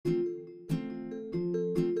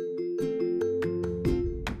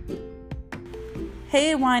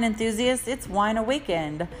Hey wine enthusiasts, it's Wine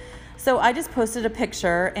Awakened. So I just posted a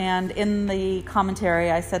picture, and in the commentary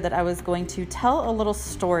I said that I was going to tell a little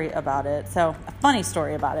story about it. So a funny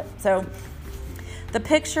story about it. So the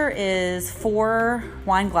picture is 4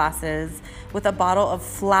 wine glasses with a bottle of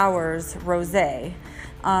Flowers Rosé.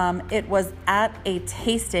 It was at a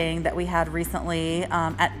tasting that we had recently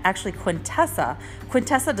at actually Quintessa.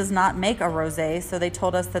 Quintessa does not make a rosé, so they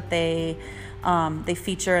told us that they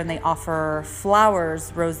feature and they offer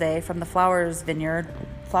Flowers Rosé from the Flowers Vineyard,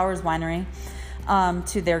 Flowers Winery,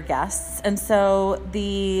 to their guests. And so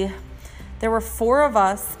there were 4 of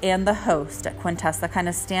us and the host at Quintessa kind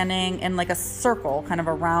of standing in like a circle kind of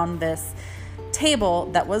around this table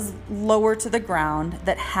that was lower to the ground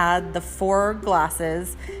that had the 4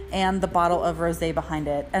 glasses and the bottle of rosé behind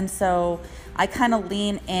it. And so I kind of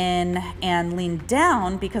lean in and lean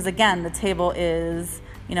down because, again, the table is,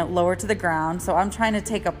 lower to the ground. So I'm trying to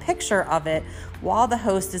take a picture of it while the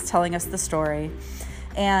host is telling us the story.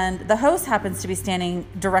 And the host happens to be standing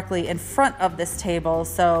directly in front of this table.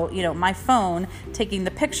 So, my phone taking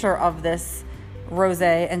the picture of this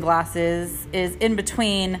rosé and glasses is in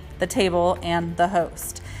between the table and the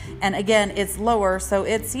host. And again, it's lower, so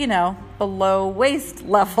it's, below waist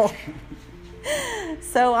level.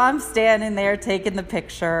 So I'm standing there taking the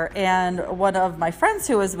picture, and one of my friends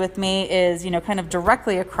who was with me is, kind of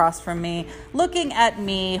directly across from me, looking at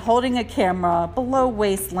me, holding a camera below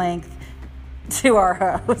waist length to our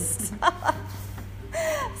host.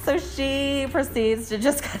 So she proceeds to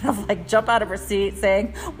just kind of like jump out of her seat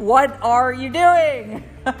saying, "What are you doing?"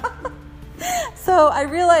 So I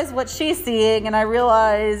realize what she's seeing, and I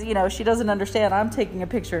realize, she doesn't understand I'm taking a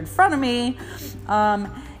picture in front of me.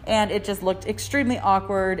 And it just looked extremely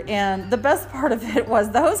awkward. And the best part of it was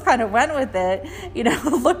the host kind of went with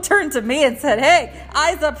it, turned to me and said, "Hey,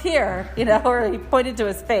 eyes up here," or he pointed to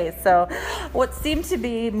his face. So what seemed to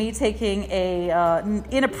be me taking a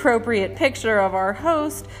inappropriate picture of our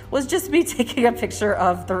host was just me taking a picture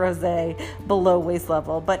of the rosé below waist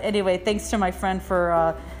level. But anyway, thanks to my friend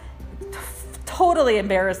for totally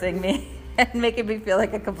embarrassing me and making me feel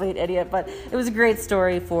like a complete idiot. But it was a great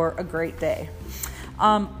story for a great day.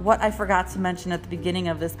 What I forgot to mention at the beginning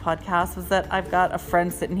of this podcast was that I've got a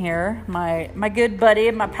friend sitting here, my good buddy,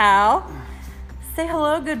 my pal. Say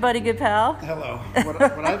hello, good buddy, good pal. Hello.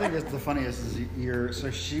 What I think is the funniest is so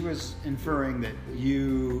she was inferring that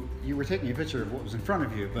you were taking a picture of what was in front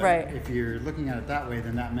of you, but right. If you're looking at it that way,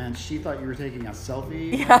 then that meant she thought you were taking a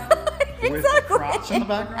selfie with exactly. the crotch in the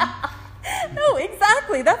background. No,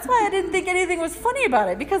 exactly. That's why I didn't think anything was funny about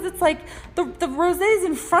it, because it's like the rosé's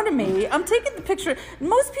in front of me. I'm taking the picture.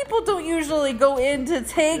 Most people don't usually go in to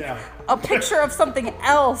take a picture of something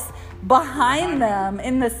else behind them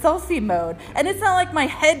in the selfie mode. And it's not like my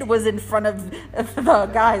head was in front of the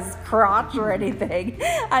guy's crotch or anything.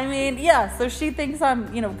 I mean, so she thinks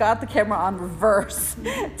I'm, got the camera on reverse,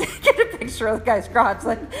 taking a picture of the guy's crotch,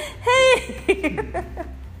 like, "Hey."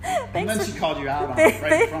 And then she called you out on it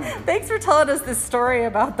right in front of her. Thanks for telling us this story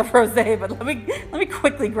about the rosé, but let me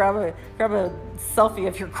quickly grab a selfie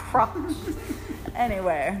of your crotch.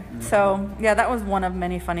 Anyway, so that was one of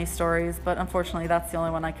many funny stories, but unfortunately that's the only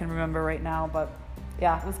one I can remember right now. But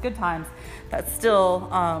it was good times. That still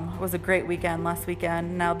was a great weekend last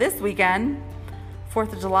weekend. Now this weekend,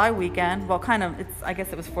 4th of July weekend, well, I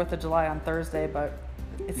guess it was 4th of July on Thursday, but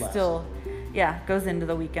it's still... goes into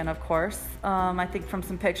the weekend, of course. I think from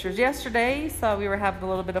some pictures yesterday, so we were having a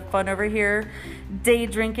little bit of fun over here, day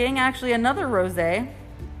drinking. Actually, another rosé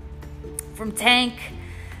from Tank,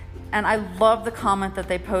 and I love the comment that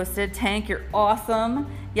they posted. "Tank, you're awesome."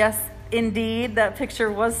 Yes, indeed, that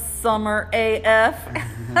picture was summer AF.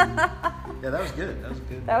 That was good.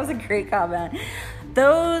 That was a great comment.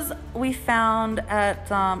 Those we found at,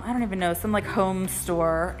 I don't even know, some like home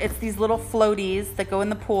store. It's these little floaties that go in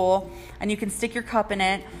the pool, and you can stick your cup in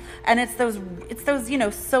it. And it's those,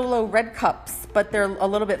 Solo red cups, but they're a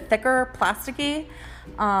little bit thicker, plasticky.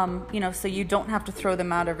 So you don't have to throw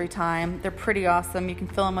them out every time. They're pretty awesome. You can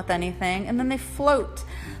fill them with anything, and then they float.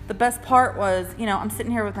 The best part was, I'm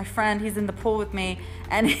sitting here with my friend. He's in the pool with me,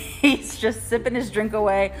 and he's just sipping his drink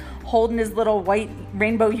away, holding his little white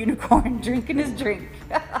rainbow unicorn, drinking his drink.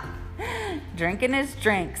 Drinking his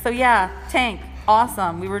drink. So Tank,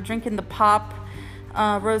 awesome. We were drinking the pop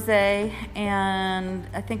rosé, and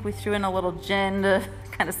I think we threw in a little gin to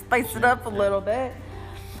kind of spice it up a little bit.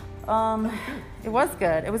 It was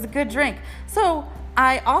good. It was a good drink. So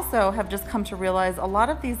I also have just come to realize a lot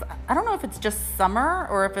of these, I don't know if it's just summer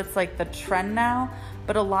or if it's like the trend now,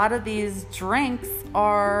 but a lot of these drinks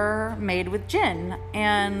are made with gin.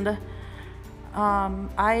 And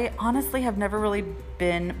I honestly have never really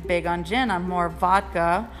been big on gin. I'm more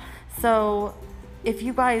vodka. So if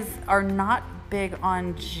you guys are not big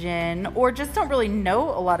on gin or just don't really know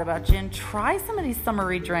a lot about gin, try some of these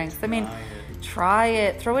summery drinks. I mean, try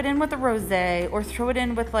it. Throw it in with a rosé or throw it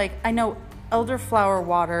in with, like, I know elderflower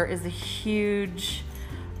water is a huge,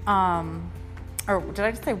 or did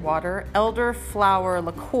I just say water? Elderflower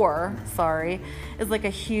liqueur, is like a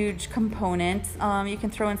huge component. You can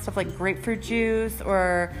throw in stuff like grapefruit juice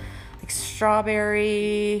or like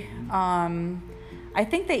strawberry. I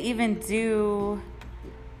think they even do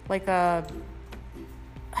like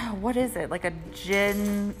what is it? Like a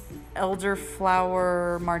gin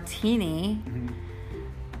elderflower martini.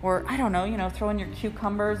 Or I don't know, throw in your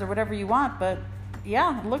cucumbers or whatever you want. But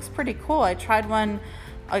yeah, it looks pretty cool. I tried one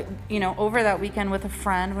over that weekend with a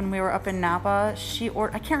friend when we were up in Napa.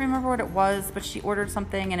 I can't remember what it was, but she ordered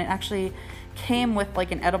something and it actually came with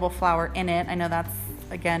like an edible flower in it. I know that's,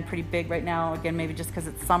 again, pretty big right now. Again, maybe just because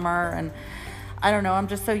it's summer and I don't know. I'm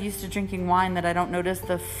just so used to drinking wine that I don't notice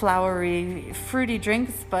the flowery, fruity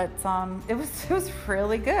drinks, but it was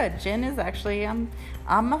really good. Gin is actually, I'm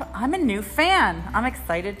a new fan. I'm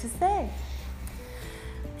excited to say.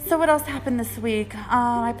 So what else happened this week?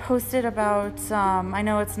 I posted about, I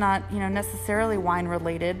know it's not, necessarily wine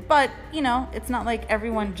related, but, it's not like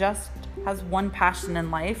everyone just has one passion in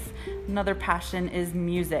life. Another passion is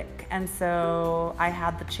music. And so I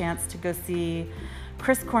had the chance to go see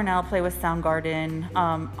Chris Cornell play with Soundgarden,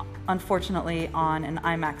 unfortunately on an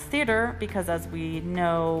IMAX theater, because as we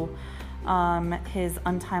know, his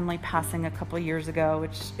untimely passing a couple years ago,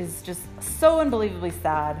 which is just so unbelievably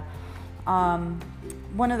sad.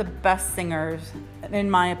 One of the best singers, in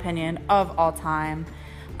my opinion, of all time.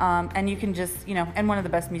 And you can just, and one of the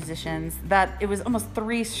best musicians. That it was almost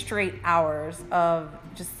 3 straight hours of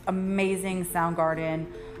just amazing Soundgarden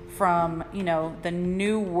from, the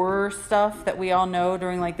newer stuff that we all know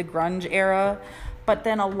during like the grunge era, but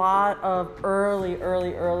then a lot of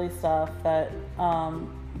early stuff that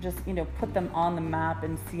just, put them on the map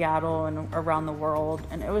in Seattle and around the world.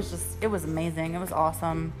 And it was amazing. It was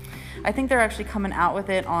awesome. I think they're actually coming out with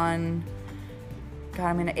it on, God,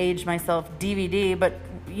 I'm going to age myself, DVD, but,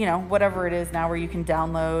 whatever it is now where you can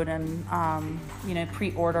download and,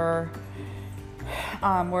 pre-order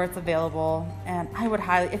where it's available. And I would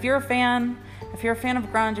if you're a fan of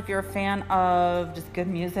grunge, if you're a fan of just good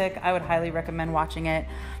music, I would highly recommend watching it.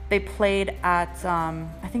 They played at,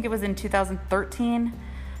 I think it was in 2013,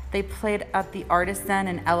 they played at the Artisan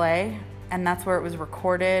in LA, and that's where it was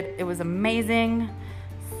recorded. It was amazing.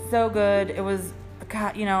 So good. It was,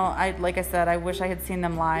 God, like I said, I wish I had seen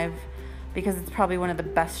them live because it's probably one of the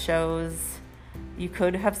best shows you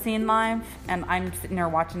could have seen live. And I'm sitting there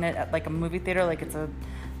watching it at like a movie theater, like it's a,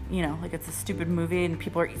 like it's a stupid movie and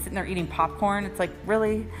people are sitting there eating popcorn. It's like,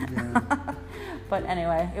 really? Yeah. But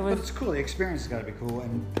anyway, it was. But it's cool. The experience has got to be cool.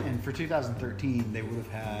 And for 2013, they would have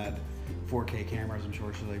had 4K cameras, I'm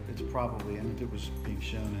sure. So it's probably, and if it was being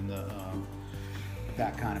shown in the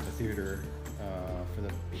that kind of a theater for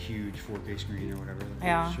the huge 4K screen or whatever.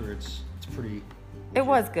 Yeah. I'm sure it's pretty legit. It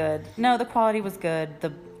was good. No, the quality was good.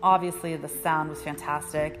 Obviously the sound was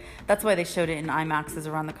fantastic. That's why they showed it in IMAXs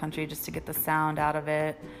around the country, just to get the sound out of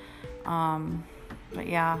it. But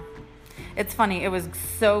yeah, it's funny. It was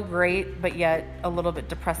so great, but yet a little bit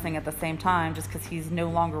depressing at the same time, just because he's no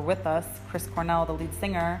longer with us. Chris Cornell, the lead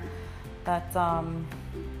singer. That,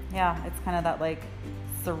 yeah, it's kind of that like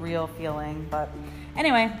surreal feeling. But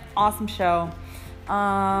anyway, awesome show.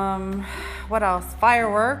 What else?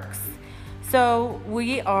 Fireworks. So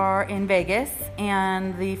we are in Vegas,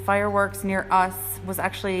 and the fireworks near us was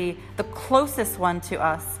actually the closest one to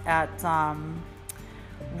us at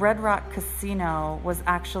Red Rock Casino was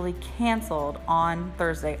actually canceled on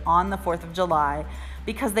Thursday, on the 4th of July,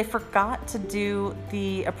 because they forgot to do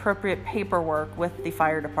the appropriate paperwork with the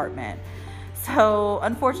fire department. So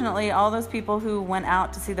unfortunately, all those people who went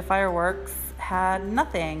out to see the fireworks had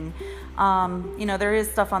nothing. There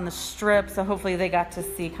is stuff on the strip, so hopefully they got to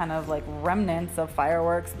see kind of like remnants of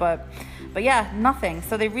fireworks, but yeah, nothing.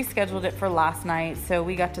 So they rescheduled it for last night, so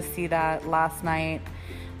we got to see that last night.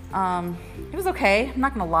 It was okay. I'm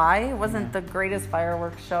not gonna lie, it wasn't the greatest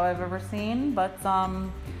fireworks show I've ever seen, but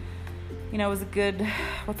it was a good.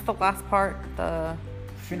 What's the last part? The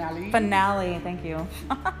finale. Thank you.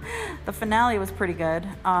 The finale was pretty good,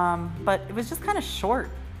 but it was just kind of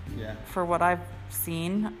short. Yeah. For what I've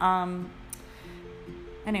seen.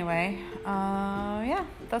 Anyway, yeah,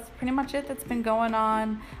 that's pretty much it that's been going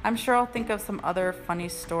on. I'm sure I'll think of some other funny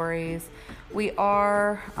stories. We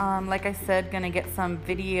are, like I said, going to get some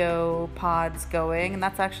video pods going, and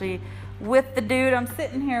that's actually with the dude I'm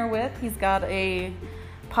sitting here with. He's got a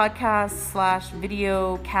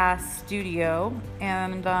podcast/video cast studio,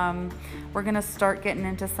 and we're gonna start getting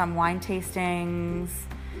into some wine tastings.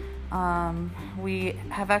 We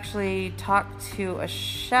have actually talked to a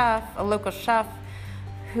local chef,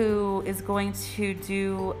 who is going to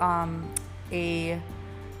do a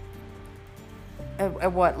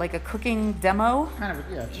cooking demo? Kind of,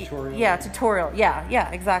 yeah, tutorial. Yeah, tutorial. Yeah,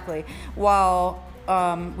 exactly. While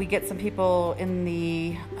we get some people in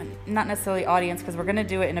the, not necessarily audience, because we're going to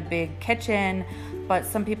do it in a big kitchen, but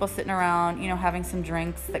some people sitting around, having some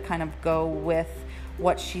drinks that kind of go with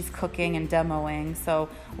what she's cooking and demoing. So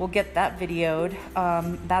we'll get that videoed.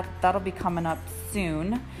 That'll be coming up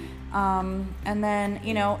soon. And then,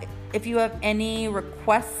 if you have any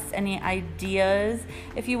requests, any ideas,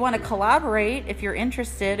 if you want to collaborate, if you're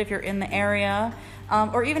interested, if you're in the area,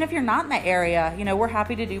 or even if you're not in the area, we're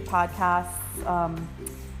happy to do podcasts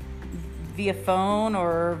via phone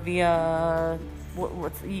or via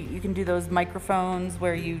you can do those microphones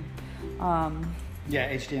where you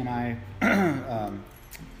HDMI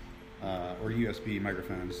or USB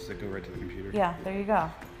microphones that go right to the computer. Yeah, there you go.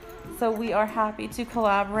 So we are happy to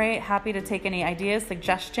collaborate, happy to take any ideas,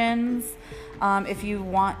 suggestions. If you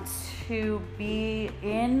want to be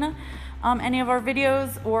in any of our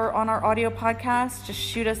videos or on our audio podcast, just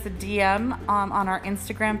shoot us a DM on our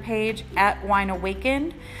Instagram page at Wine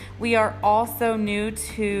Awakened. We are also new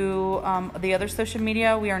to the other social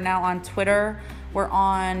media. We are now on Twitter. We're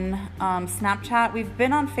on Snapchat. We've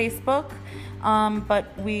been on Facebook,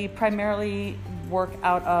 but we primarily work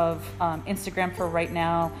out of Instagram for right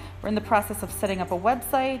now. We're in the process of setting up a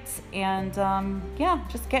website and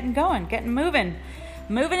just getting going, getting moving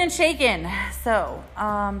and shaking. So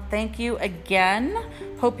thank you again.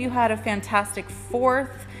 Hope you had a fantastic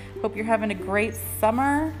 4th. Hope you're having a great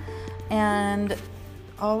summer, and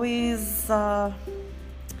always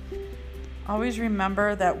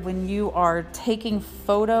remember that when you are taking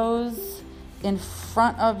photos in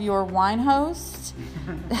front of your wine host,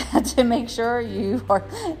 to make sure you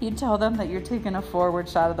tell them that you're taking a forward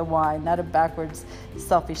shot of the wine, not a backwards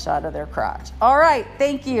selfie shot of their crotch. All right,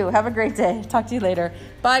 thank you. Have a great day. Talk to you later.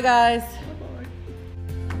 Bye, guys.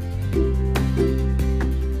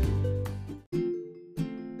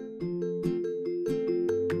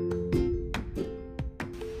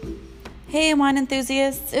 Hey, wine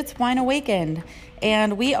enthusiasts, it's Wine Awakened,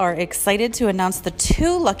 and we are excited to announce the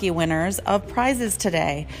 2 lucky winners of prizes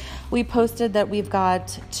today. We posted that we've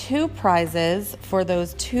got 2 prizes for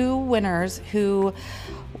those 2 winners who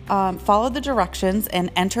followed the directions and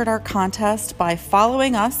entered our contest by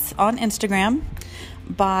following us on Instagram,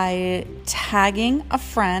 by tagging a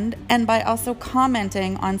friend, and by also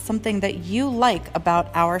commenting on something that you like about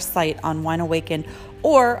our site on Wine Awakened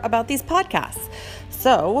or about these podcasts.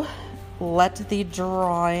 So let the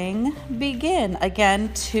drawing begin.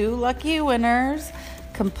 Again, 2 lucky winners,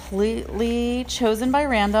 completely chosen by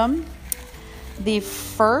random. The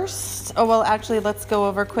first, let's go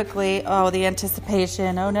over quickly. Oh, the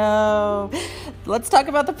anticipation. Oh no. Let's talk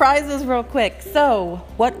about the prizes real quick. So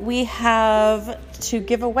what we have to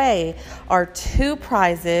give away are 2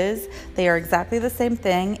 prizes. They are exactly the same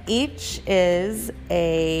thing. Each is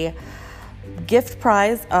a gift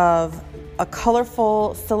prize of a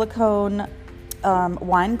colorful silicone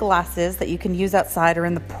wine glasses that you can use outside or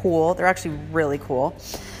in the pool. They're actually really cool.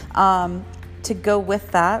 To go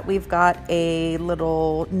with that, we've got a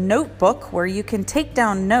little notebook where you can take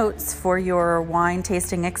down notes for your wine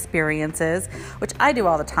tasting experiences, which I do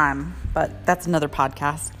all the time, but that's another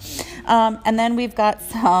podcast. And then we've got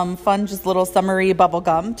some fun, just little summery bubble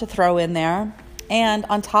gum to throw in there. And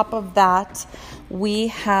on top of that, we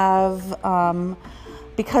have,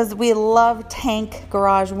 because we love Tank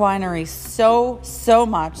Garage Winery so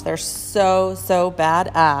much, they're so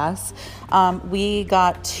badass. We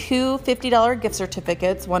got 2 $50 gift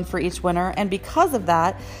certificates, one for each winner. And because of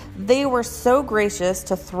that, they were so gracious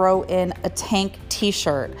to throw in a Tank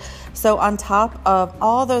t-shirt. So on top of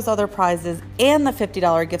all those other prizes and the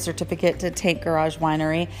 $50 gift certificate to Tank Garage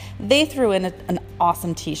Winery, they threw in an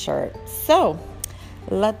awesome t-shirt. So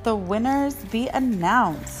let the winners be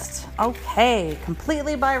announced. Okay,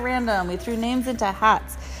 completely by random. We threw names into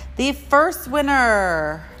hats. The first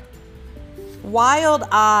winner, Wild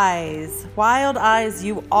Eyes. Wild Eyes,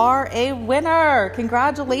 you are a winner.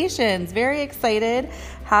 Congratulations. Very excited.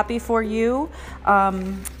 Happy for you.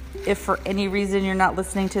 If for any reason you're not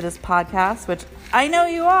listening to this podcast, which I know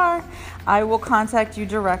you are, I will contact you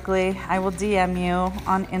directly. I will DM you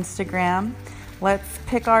on Instagram. Let's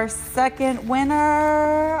pick our second winner.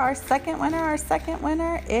 Our second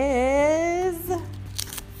winner is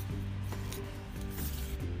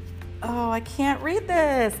I can't read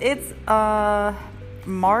this. It's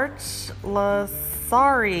March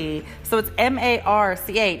Lasari. So it's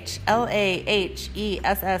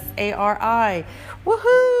MarchLahessari.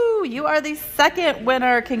 Woohoo! You are the second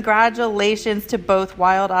winner. Congratulations to both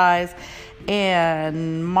Wild Eyes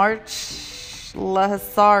and March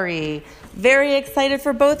Lahasari. Very excited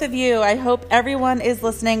for both of you. I hope everyone is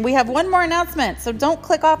listening. We have one more announcement, so don't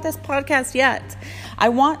click off this podcast yet. I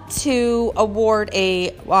want to award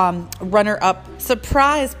a runner-up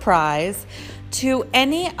surprise prize to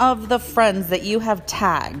any of the friends that you have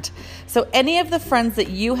tagged. So any of the friends that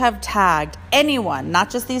you have tagged, anyone, not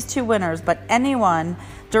just these two winners, but anyone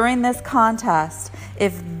during this contest,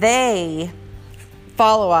 if they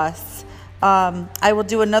follow us, I will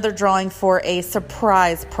do another drawing for a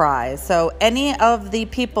surprise prize. So any of the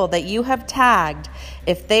people that you have tagged,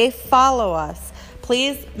 if they follow us,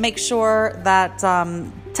 please make sure that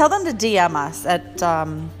tell them to DM us at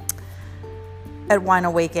Wine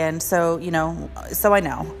Awakened, so I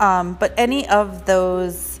know. But any of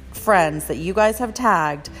those friends that you guys have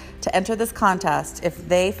tagged to enter this contest, if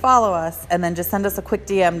they follow us, and then just send us a quick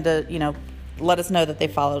DM to let us know that they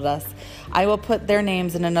followed us, I will put their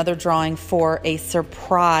names in another drawing for a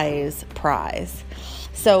surprise prize.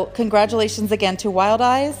 So congratulations again to Wild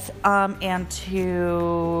Eyes and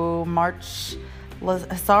to March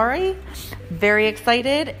Sorry, very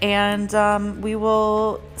excited, and we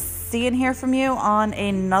will see and hear from you on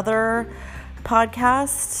another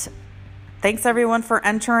podcast. Thanks everyone for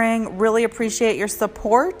entering. Really appreciate your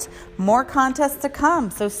support. More contests to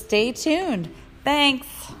come, so stay tuned. Thanks.